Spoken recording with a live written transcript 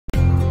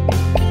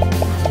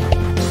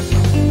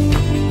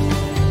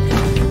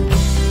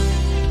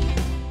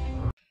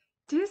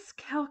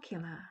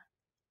Dyscalculia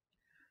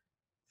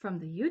from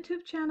the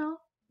YouTube channel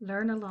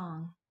Learn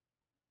Along.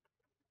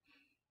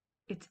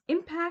 Its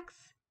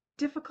impacts,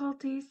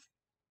 difficulties,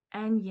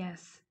 and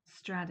yes,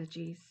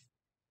 strategies.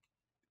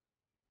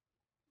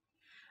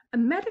 A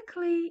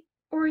medically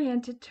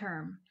oriented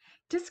term,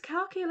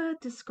 dyscalculia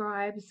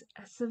describes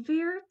a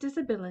severe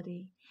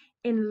disability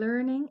in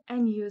learning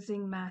and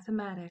using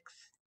mathematics.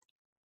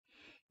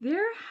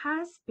 There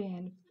has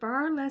been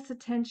far less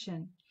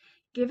attention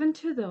given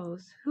to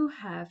those who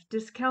have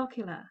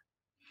dyscalculia.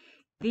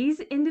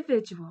 These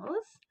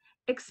individuals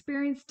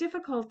experience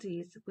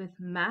difficulties with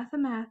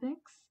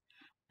mathematics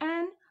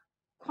and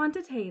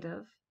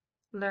quantitative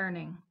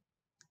learning.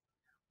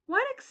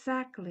 What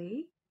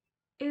exactly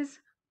is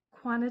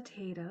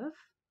quantitative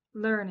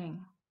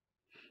learning?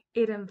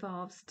 It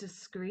involves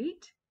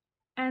discrete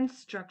and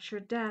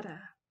structured data.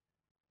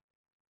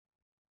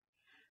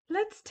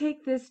 Let's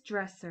take this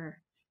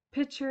dresser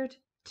pictured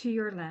to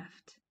your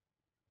left.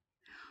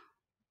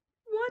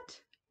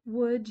 What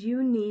would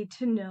you need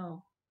to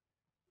know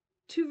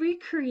to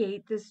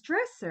recreate this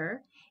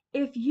dresser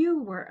if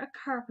you were a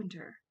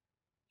carpenter?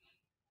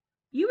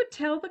 You would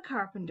tell the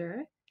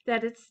carpenter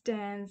that it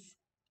stands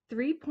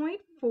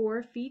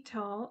 3.4 feet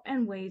tall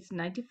and weighs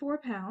 94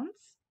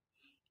 pounds.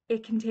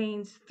 It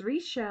contains 3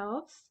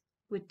 shelves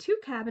with 2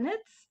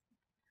 cabinets.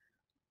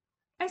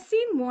 I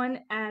seen one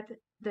at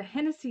the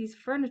Hennessy's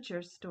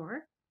furniture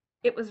store.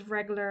 It was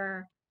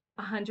regular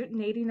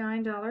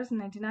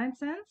 $189.99,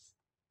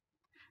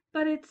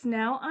 but it's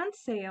now on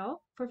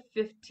sale for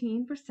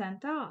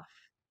 15% off.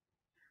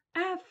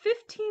 I have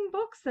 15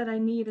 books that I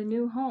need a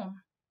new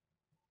home.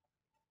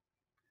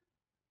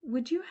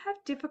 Would you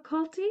have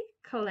difficulty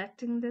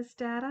collecting this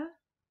data?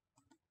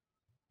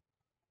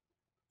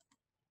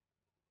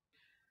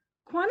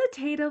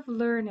 Quantitative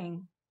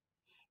learning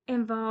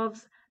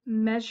involves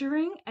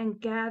measuring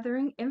and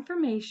gathering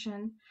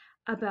information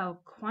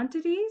about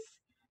quantities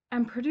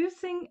and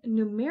producing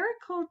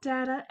numerical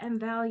data and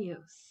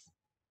values.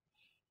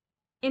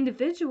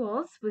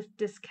 Individuals with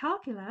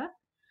dyscalculia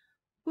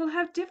will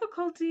have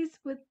difficulties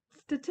with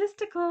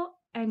statistical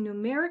and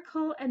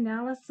numerical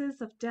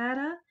analysis of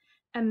data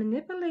and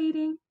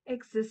manipulating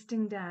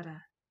existing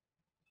data.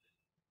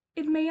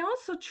 It may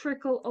also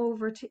trickle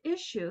over to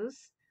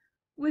issues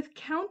with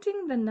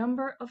counting the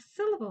number of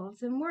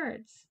syllables in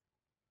words.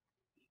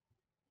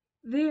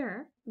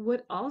 There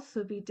would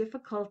also be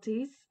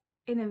difficulties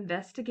in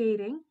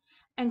investigating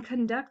and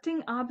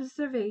conducting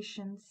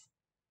observations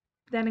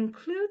that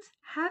includes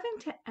having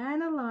to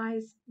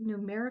analyze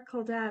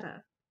numerical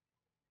data.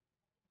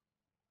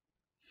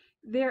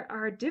 There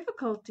are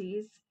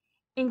difficulties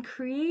in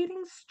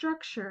creating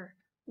structure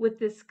with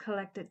this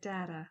collected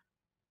data.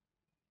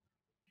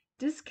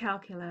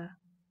 Dyscalculia: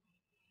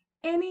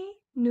 any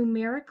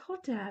numerical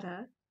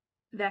data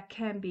that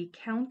can be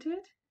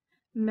counted,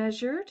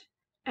 measured,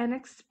 and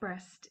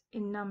expressed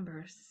in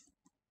numbers.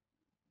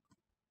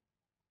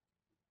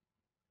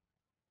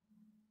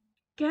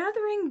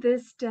 Gathering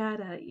this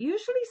data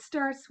usually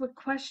starts with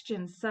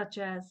questions such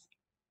as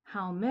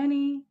how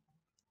many,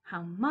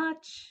 how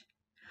much,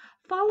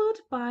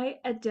 followed by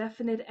a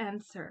definite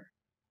answer.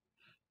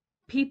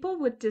 People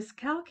with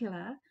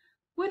dyscalculia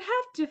would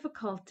have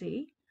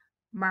difficulty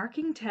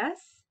marking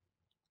tests,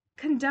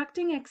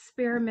 conducting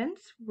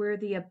experiments where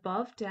the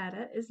above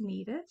data is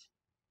needed,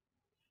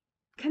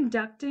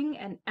 conducting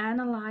and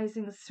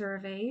analyzing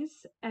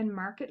surveys and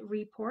market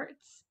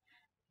reports,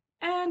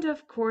 and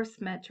of course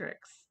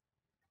metrics.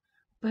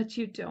 But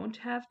you don't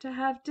have to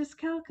have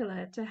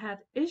dyscalculia to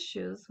have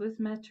issues with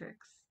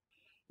metrics.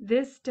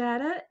 This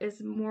data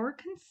is more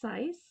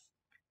concise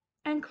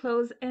and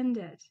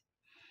close-ended.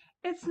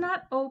 It's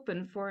not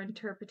open for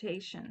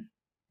interpretation.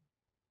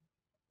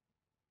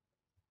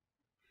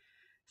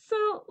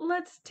 So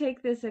let's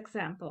take this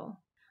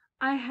example.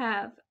 I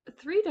have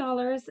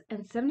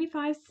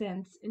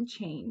 $3.75 in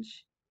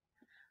change,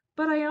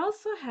 but I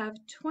also have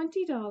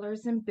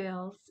 $20 in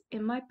bills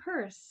in my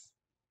purse.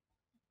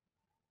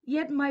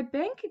 Yet my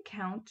bank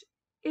account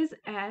is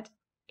at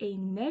a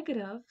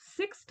negative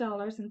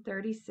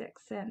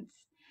 $6.36,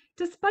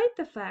 despite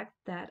the fact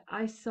that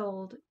I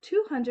sold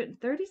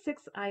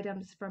 236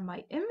 items from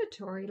my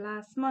inventory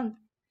last month.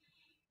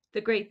 The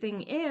great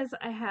thing is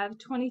I have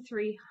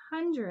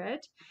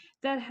 2,300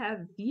 that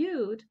have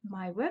viewed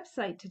my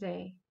website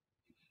today.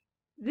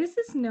 This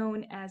is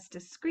known as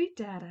discrete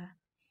data.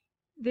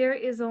 There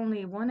is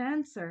only one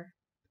answer.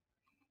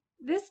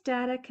 This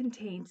data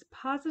contains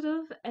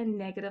positive and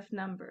negative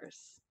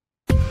numbers.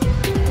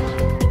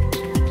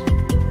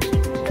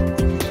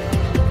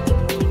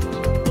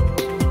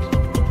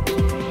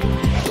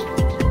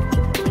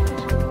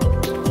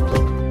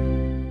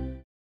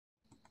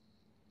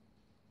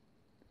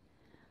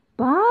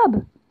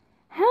 Bob,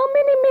 how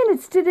many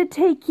minutes did it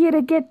take you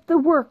to get to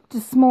work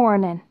this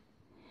morning?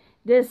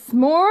 This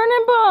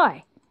morning,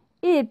 boy,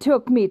 it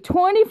took me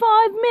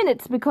 25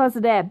 minutes because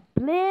of that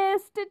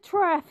blasted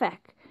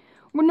traffic.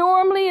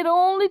 Normally it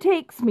only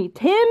takes me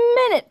 10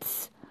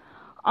 minutes.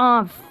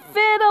 I'm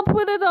fed up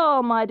with it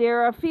all, my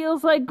dear. It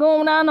feels like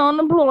going on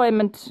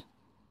unemployment.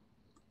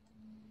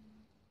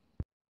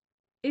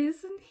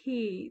 Isn't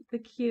he the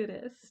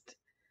cutest?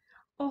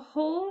 A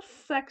whole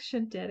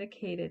section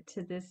dedicated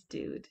to this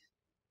dude.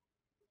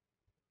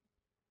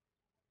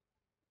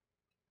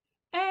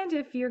 And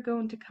if you're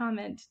going to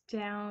comment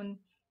down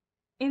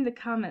in the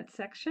comment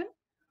section,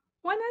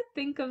 why not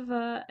think of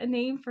a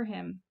name for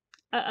him?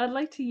 I'd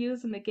like to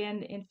use him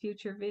again in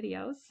future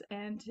videos,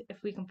 and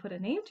if we can put a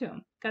name to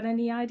him. Got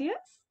any ideas?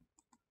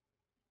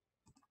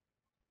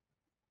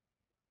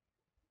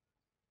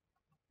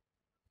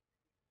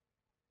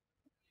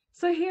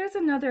 So here's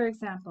another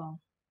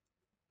example.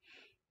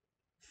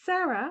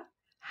 Sarah,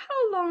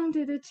 how long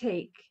did it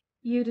take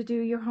you to do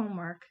your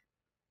homework?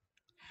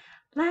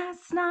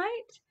 Last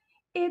night,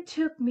 it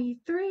took me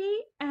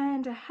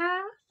 3.5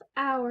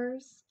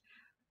 hours.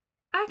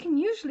 I can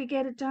usually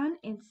get it done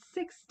in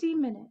 60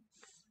 minutes.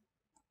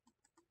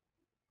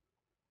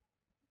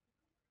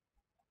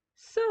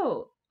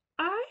 So,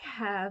 I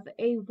have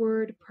a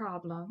word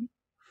problem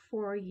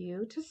for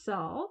you to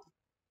solve,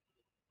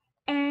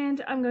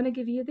 and I'm going to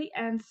give you the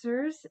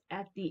answers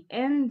at the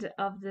end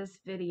of this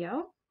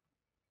video.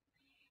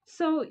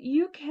 So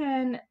you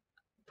can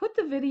put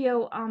the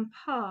video on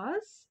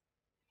pause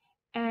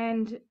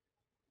and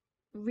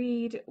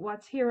read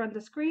what's here on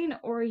the screen,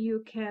 or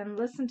you can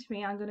listen to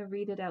me. I'm going to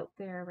read it out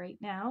there right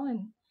now,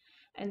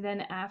 and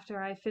then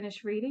after I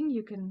finish reading,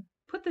 you can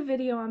put the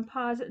video on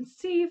pause and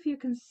see if you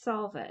can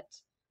solve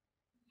it.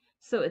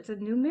 So it's a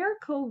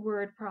numerical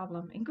word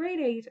problem. In grade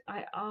 8,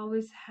 I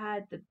always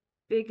had the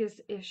biggest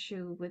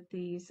issue with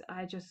these.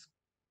 I just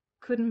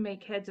couldn't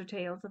make heads or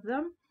tails of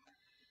them.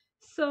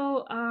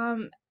 So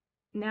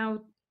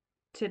now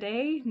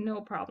today,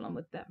 no problem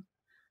with them.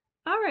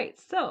 All right,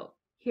 so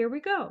here we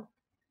go.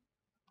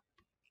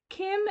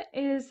 Kim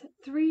is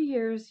 3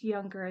 years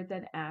younger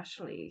than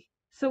Ashley.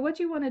 So what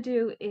you want to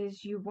do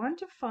is you want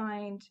to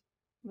find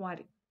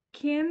what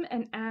Kim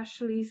and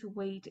Ashley's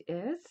weight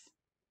is,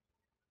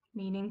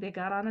 meaning they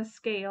got on a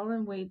scale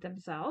and weighed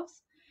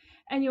themselves.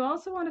 And you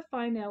also want to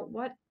find out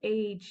what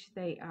age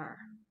they are.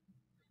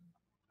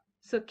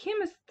 So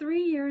Kim is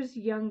 3 years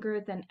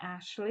younger than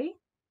Ashley.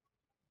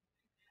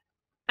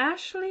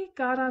 Ashley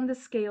got on the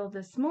scale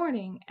this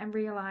morning and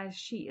realized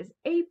she is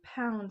 8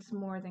 pounds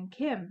more than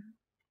Kim.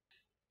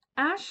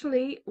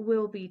 Ashley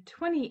will be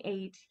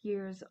 28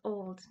 years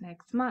old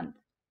next month.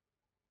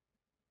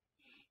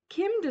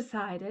 Kim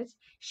decided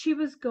she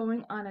was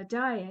going on a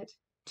diet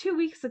 2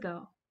 weeks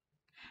ago,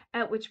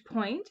 at which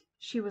point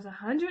she was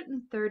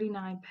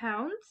 139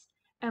 pounds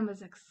and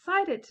was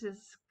excited to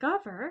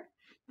discover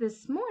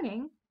this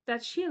morning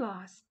that she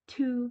lost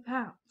 2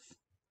 pounds.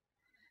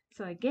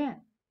 So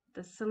again,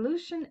 the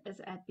solution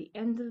is at the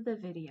end of the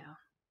video.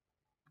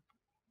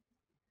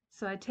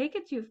 So I take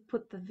it you've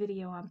put the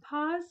video on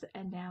pause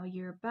and now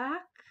you're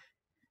back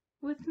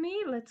with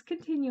me. Let's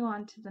continue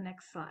on to the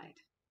next slide.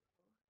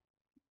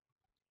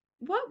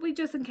 What we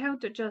just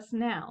encountered just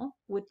now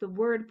with the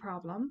word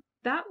problem,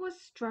 that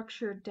was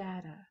structured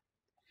data.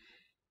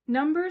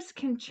 Numbers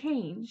can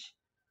change,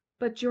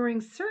 but during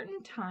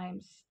certain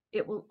times,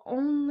 it will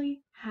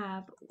only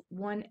have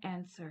one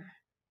answer.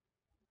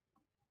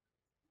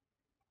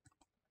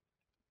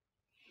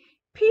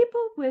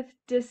 People with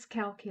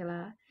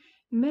dyscalculia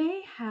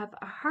may have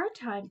a hard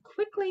time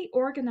quickly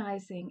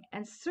organizing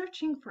and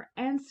searching for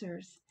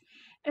answers,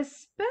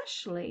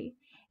 especially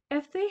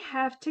if they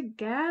have to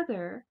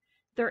gather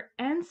their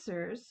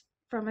answers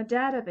from a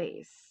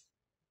database.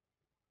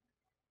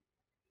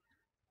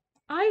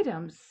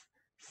 Items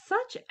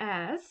such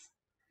as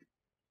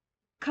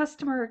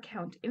customer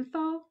account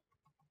info,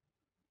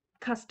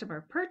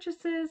 customer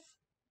purchases,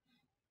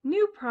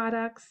 new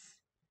products,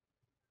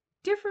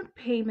 different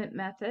payment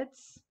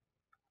methods,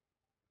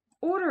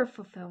 order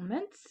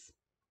fulfillments,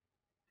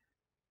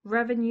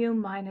 revenue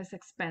minus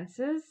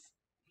expenses,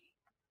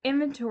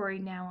 inventory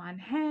now on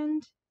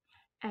hand,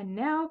 and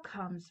now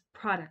comes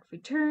product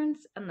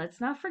returns, and let's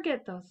not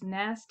forget those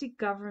nasty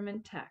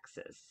government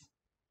taxes.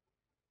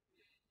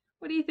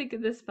 What do you think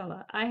of this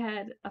fella? I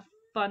had a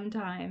fun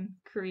time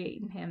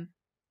creating him.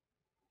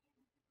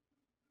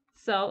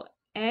 So,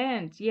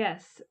 and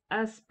yes,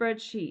 a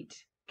spreadsheet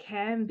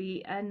can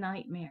be a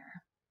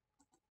nightmare.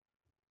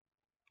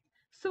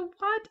 So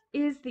what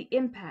is the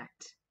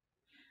impact?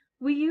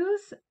 We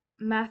use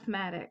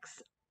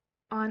mathematics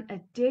on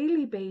a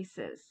daily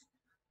basis,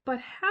 but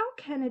how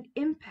can it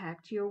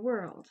impact your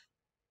world?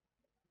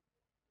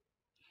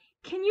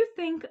 Can you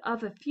think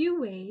of a few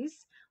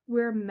ways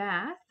where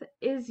math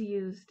is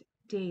used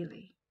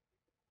daily?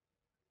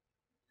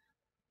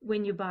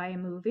 When you buy a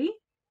movie,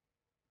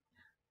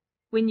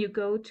 when you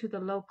go to the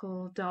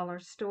local dollar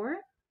store,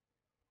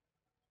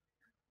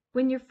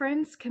 when your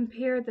friends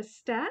compare the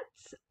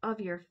stats of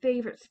your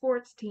favorite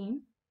sports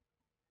team,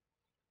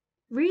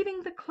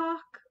 reading the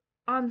clock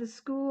on the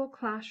school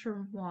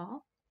classroom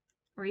wall,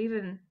 or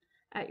even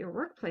at your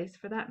workplace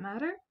for that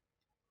matter,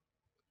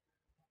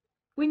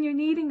 when you're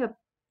needing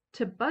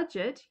to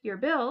budget your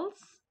bills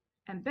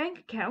and bank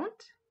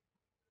account,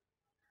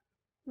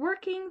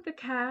 working the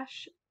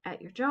cash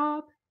at your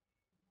job,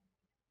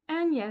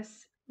 and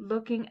yes,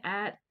 looking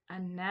at a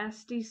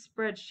nasty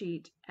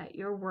spreadsheet at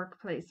your work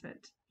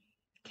placement.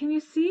 Can you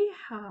see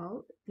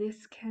how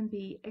this can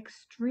be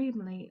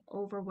extremely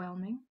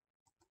overwhelming?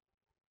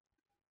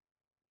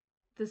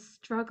 The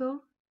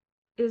struggle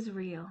is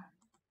real.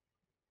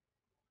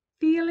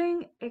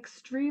 Feeling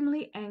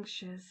extremely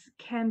anxious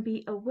can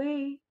be a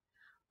way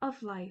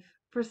of life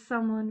for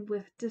someone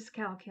with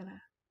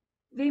dyscalculia.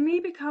 They may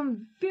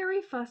become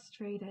very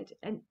frustrated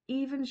and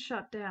even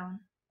shut down.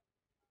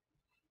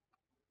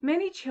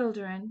 Many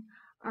children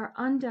are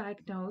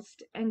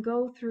undiagnosed and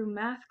go through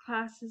math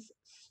classes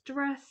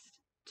stressed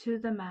to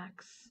the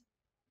max.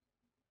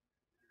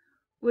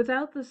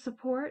 Without the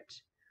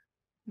support,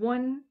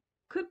 one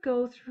could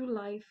go through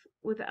life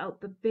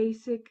without the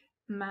basic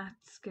math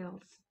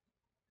skills.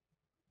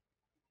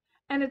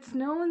 And it's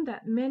known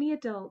that many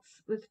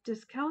adults with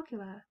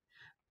dyscalculia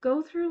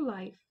go through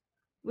life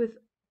with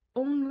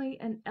only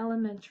an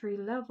elementary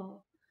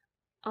level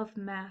of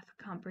math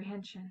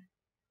comprehension.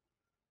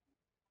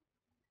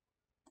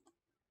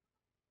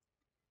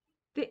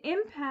 The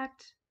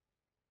impact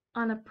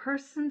on a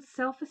person's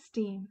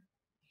self-esteem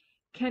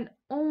can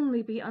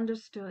only be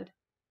understood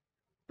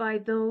by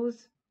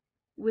those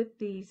with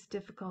these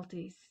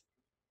difficulties.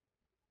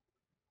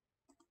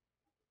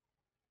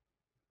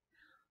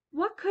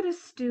 What could a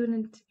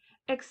student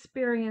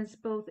experience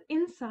both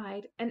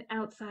inside and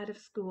outside of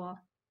school?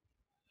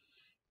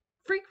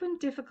 Frequent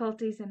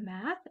difficulties in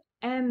math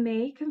and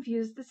may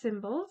confuse the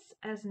symbols,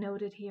 as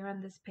noted here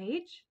on this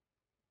page.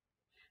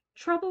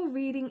 Trouble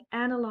reading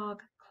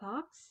analog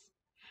clocks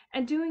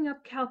and doing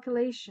up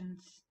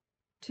calculations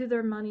to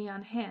their money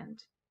on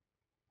hand.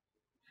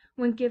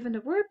 When given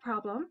a word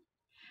problem,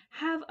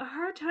 have a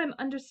hard time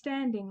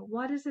understanding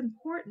what is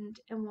important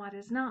and what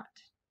is not.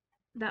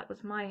 That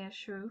was my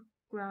issue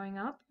growing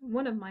up,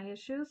 one of my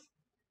issues.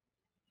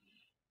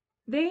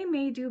 They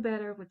may do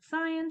better with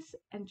science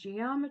and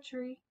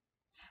geometry,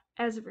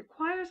 as it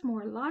requires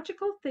more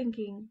logical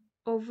thinking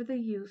over the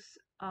use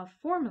of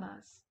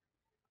formulas.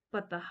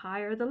 But the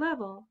higher the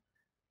level,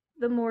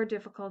 the more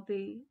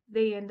difficulty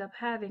they end up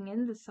having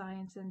in the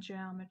science and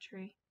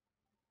geometry.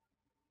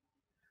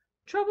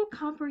 Trouble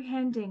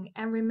comprehending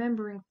and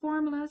remembering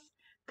formulas,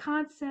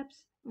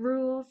 concepts,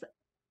 rules,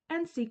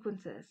 and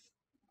sequences.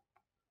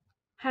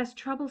 Has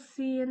trouble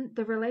seeing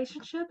the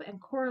relationship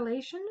and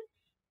correlation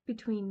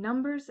between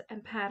numbers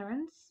and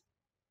patterns.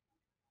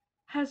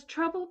 Has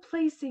trouble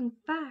placing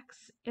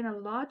facts in a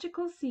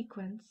logical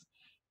sequence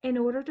in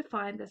order to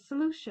find the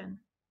solution.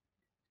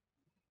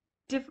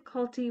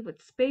 Difficulty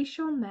with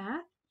spatial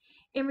math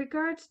in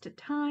regards to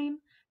time,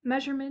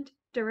 measurement,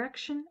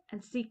 direction,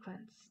 and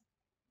sequence.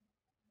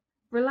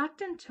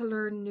 Reluctant to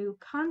learn new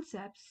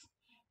concepts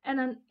and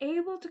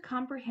unable to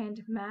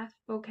comprehend math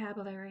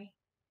vocabulary.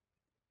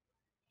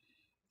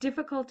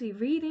 Difficulty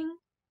reading,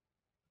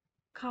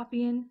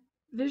 copying,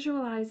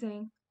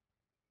 visualizing,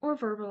 or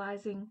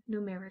verbalizing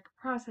numeric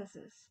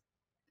processes.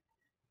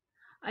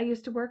 I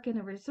used to work in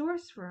a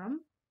resource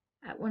room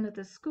at one of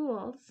the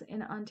schools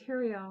in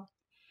Ontario,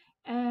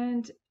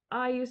 and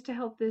I used to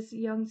help this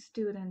young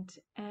student,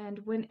 and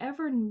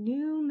whenever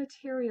new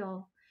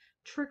material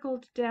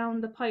trickled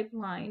down the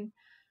pipeline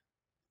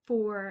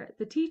for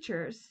the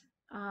teachers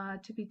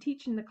to be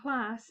teaching the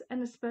class,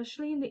 and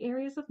especially in the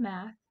areas of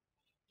math,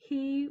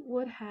 he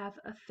would have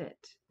a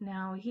fit.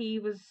 Now, he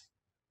was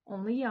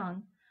only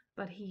young,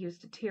 but he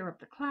used to tear up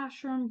the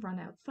classroom, run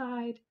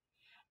outside,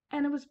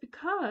 and it was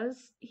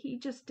because he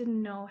just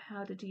didn't know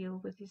how to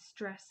deal with his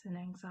stress and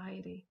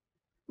anxiety.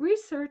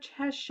 Research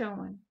has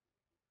shown,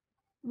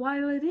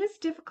 while it is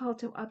difficult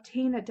to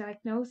obtain a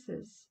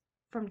diagnosis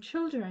from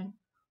children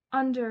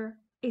under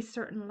a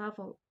certain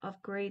level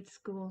of grade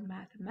school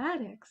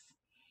mathematics,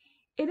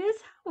 it is,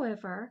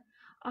 however,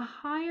 a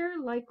higher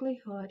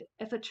likelihood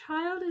if a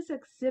child is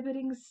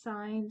exhibiting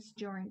signs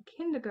during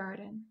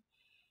kindergarten,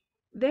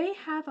 they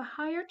have a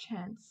higher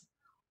chance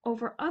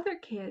over other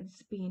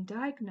kids being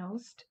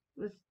diagnosed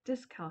with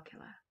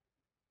dyscalculia.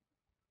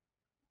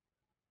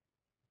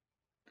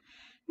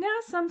 Now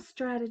some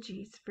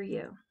strategies for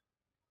you.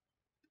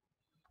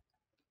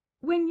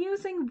 When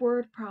using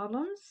word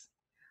problems,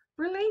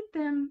 relate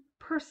them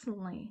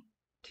personally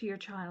to your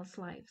child's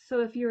life.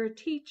 So if you're a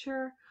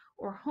teacher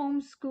or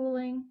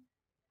homeschooling,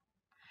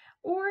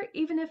 or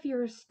even if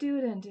you're a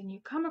student and you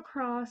come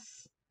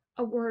across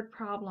a word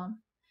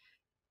problem,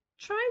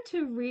 try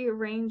to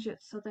rearrange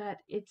it so that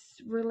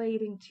it's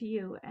relating to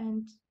you,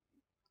 and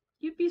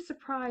you'd be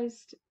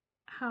surprised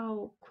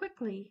how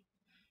quickly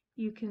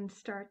you can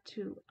start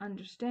to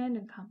understand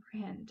and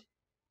comprehend.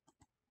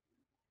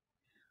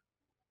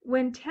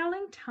 When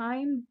telling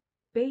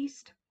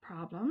time-based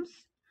problems,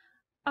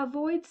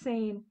 avoid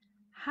saying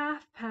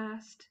 1/2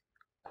 past,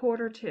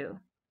 1/4 to.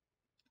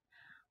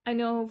 I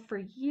know for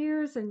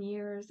years and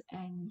years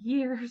and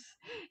years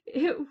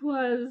it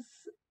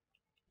was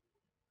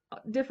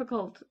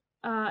difficult,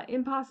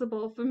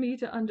 impossible for me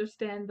to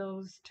understand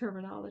those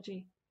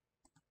terminology.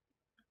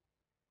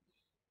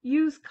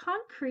 Use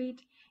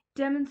concrete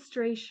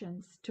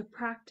demonstrations to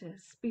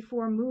practice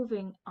before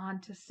moving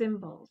on to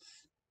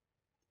symbols.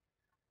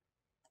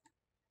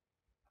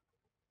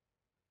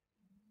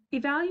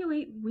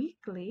 Evaluate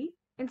weekly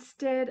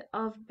instead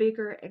of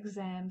bigger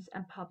exams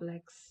and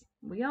publics.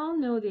 We all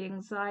know the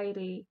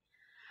anxiety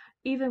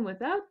even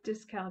without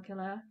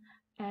dyscalculia,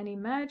 and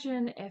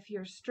imagine if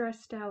you're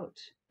stressed out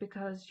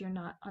because you're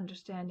not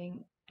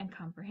understanding and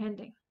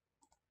comprehending.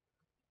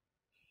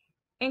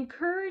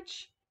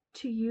 Encourage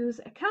to use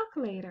a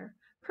calculator,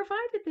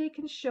 provided they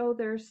can show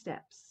their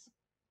steps.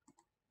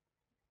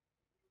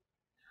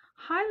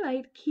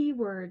 Highlight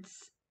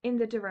keywords in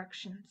the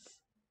directions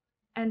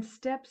and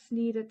steps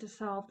needed to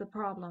solve the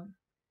problem.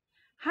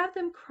 Have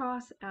them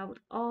cross out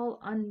all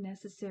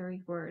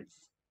unnecessary words.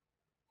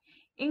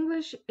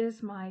 English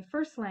is my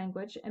first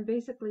language and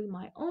basically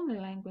my only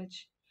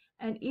language,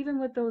 and even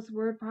with those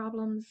word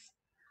problems,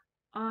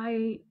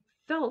 I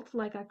felt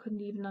like I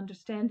couldn't even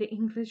understand the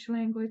English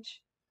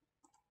language.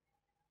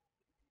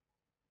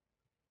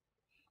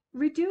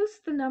 Reduce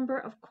the number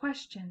of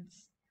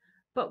questions,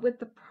 but with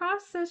the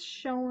process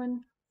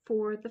shown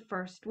for the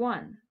first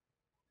one.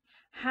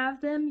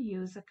 Have them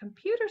use a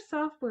computer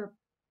software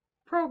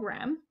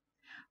program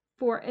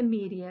for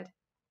immediate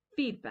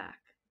feedback.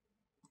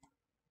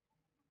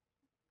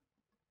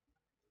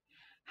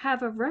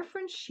 Have a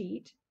reference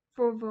sheet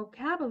for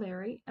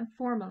vocabulary and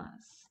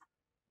formulas.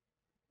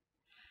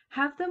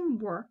 Have them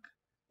work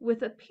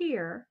with a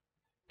peer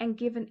and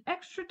give an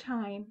extra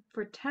time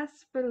for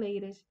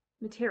test-related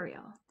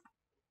material.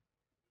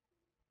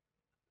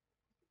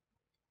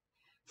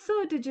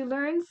 So, did you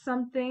learn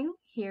something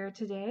here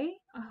today?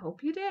 I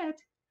hope you did.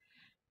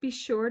 Be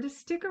sure to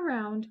stick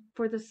around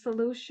for the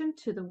solution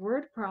to the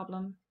word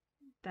problem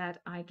that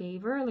I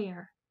gave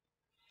earlier.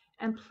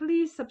 And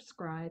please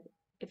subscribe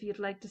if you'd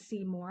like to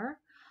see more.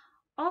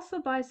 Also,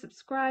 by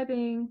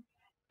subscribing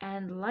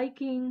and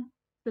liking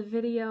the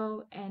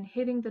video and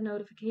hitting the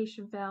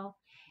notification bell,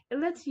 it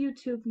lets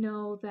YouTube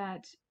know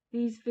that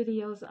these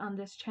videos on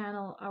this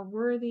channel are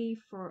worthy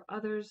for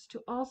others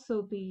to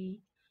also be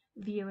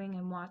viewing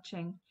and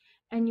watching.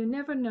 And you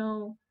never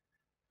know,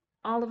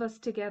 all of us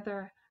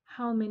together,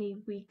 how many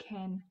we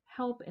can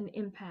help and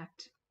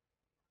impact.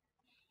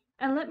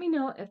 And let me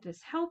know if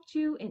this helped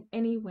you in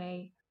any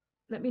way.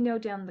 Let me know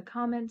down in the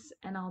comments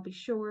and I'll be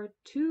sure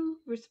to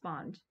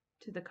respond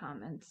to the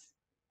comments.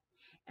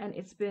 And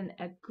it's been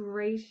a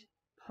great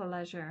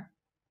pleasure.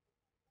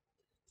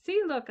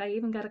 See, look, I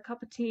even got a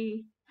cup of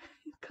tea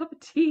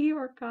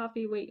or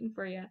coffee waiting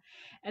for you.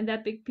 And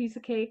that big piece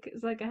of cake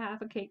is like a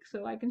half a cake,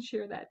 so I can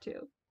share that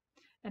too.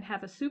 And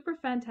have a super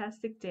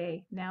fantastic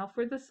day. Now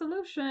for the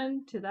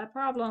solution to that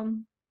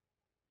problem.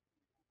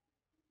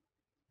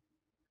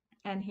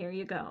 And here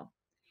you go.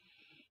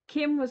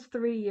 Kim was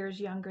 3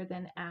 years younger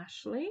than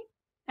Ashley,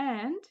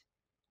 and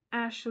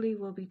Ashley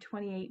will be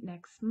 28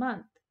 next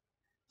month.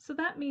 So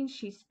that means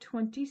she's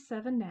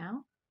 27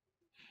 now.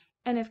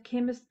 And if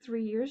Kim is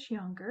 3 years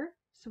younger,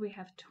 so we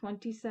have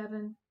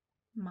 27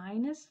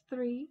 minus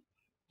 3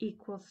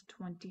 equals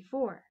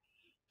 24.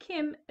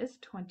 Kim is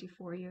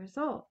 24 years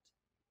old.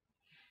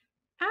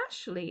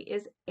 Ashley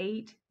is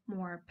 8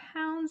 more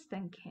pounds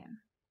than Kim.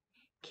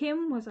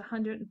 Kim was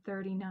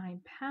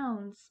 139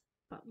 pounds,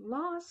 but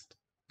lost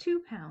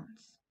 2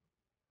 pounds.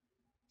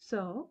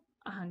 So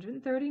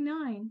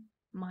 139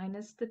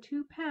 minus the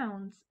 2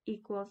 pounds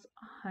equals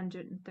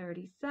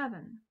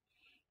 137.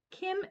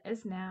 Kim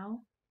is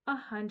now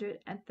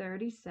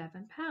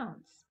 137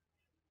 pounds.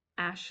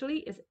 Ashley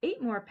is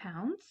 8 more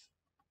pounds,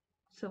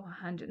 so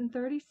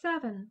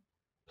 137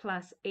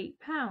 plus 8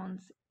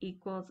 pounds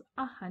equals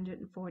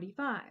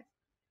 145.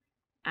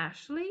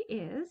 Ashley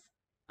is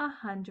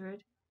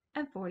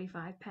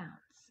 145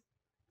 pounds.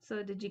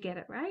 So did you get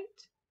it right?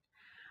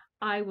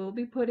 I will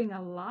be putting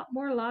a lot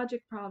more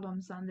logic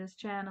problems on this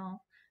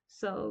channel,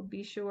 so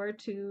be sure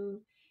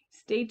to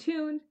stay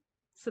tuned,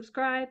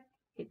 subscribe,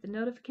 hit the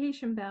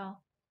notification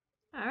bell.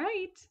 All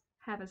right,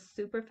 have a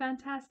super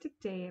fantastic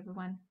day,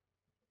 everyone.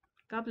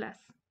 God bless.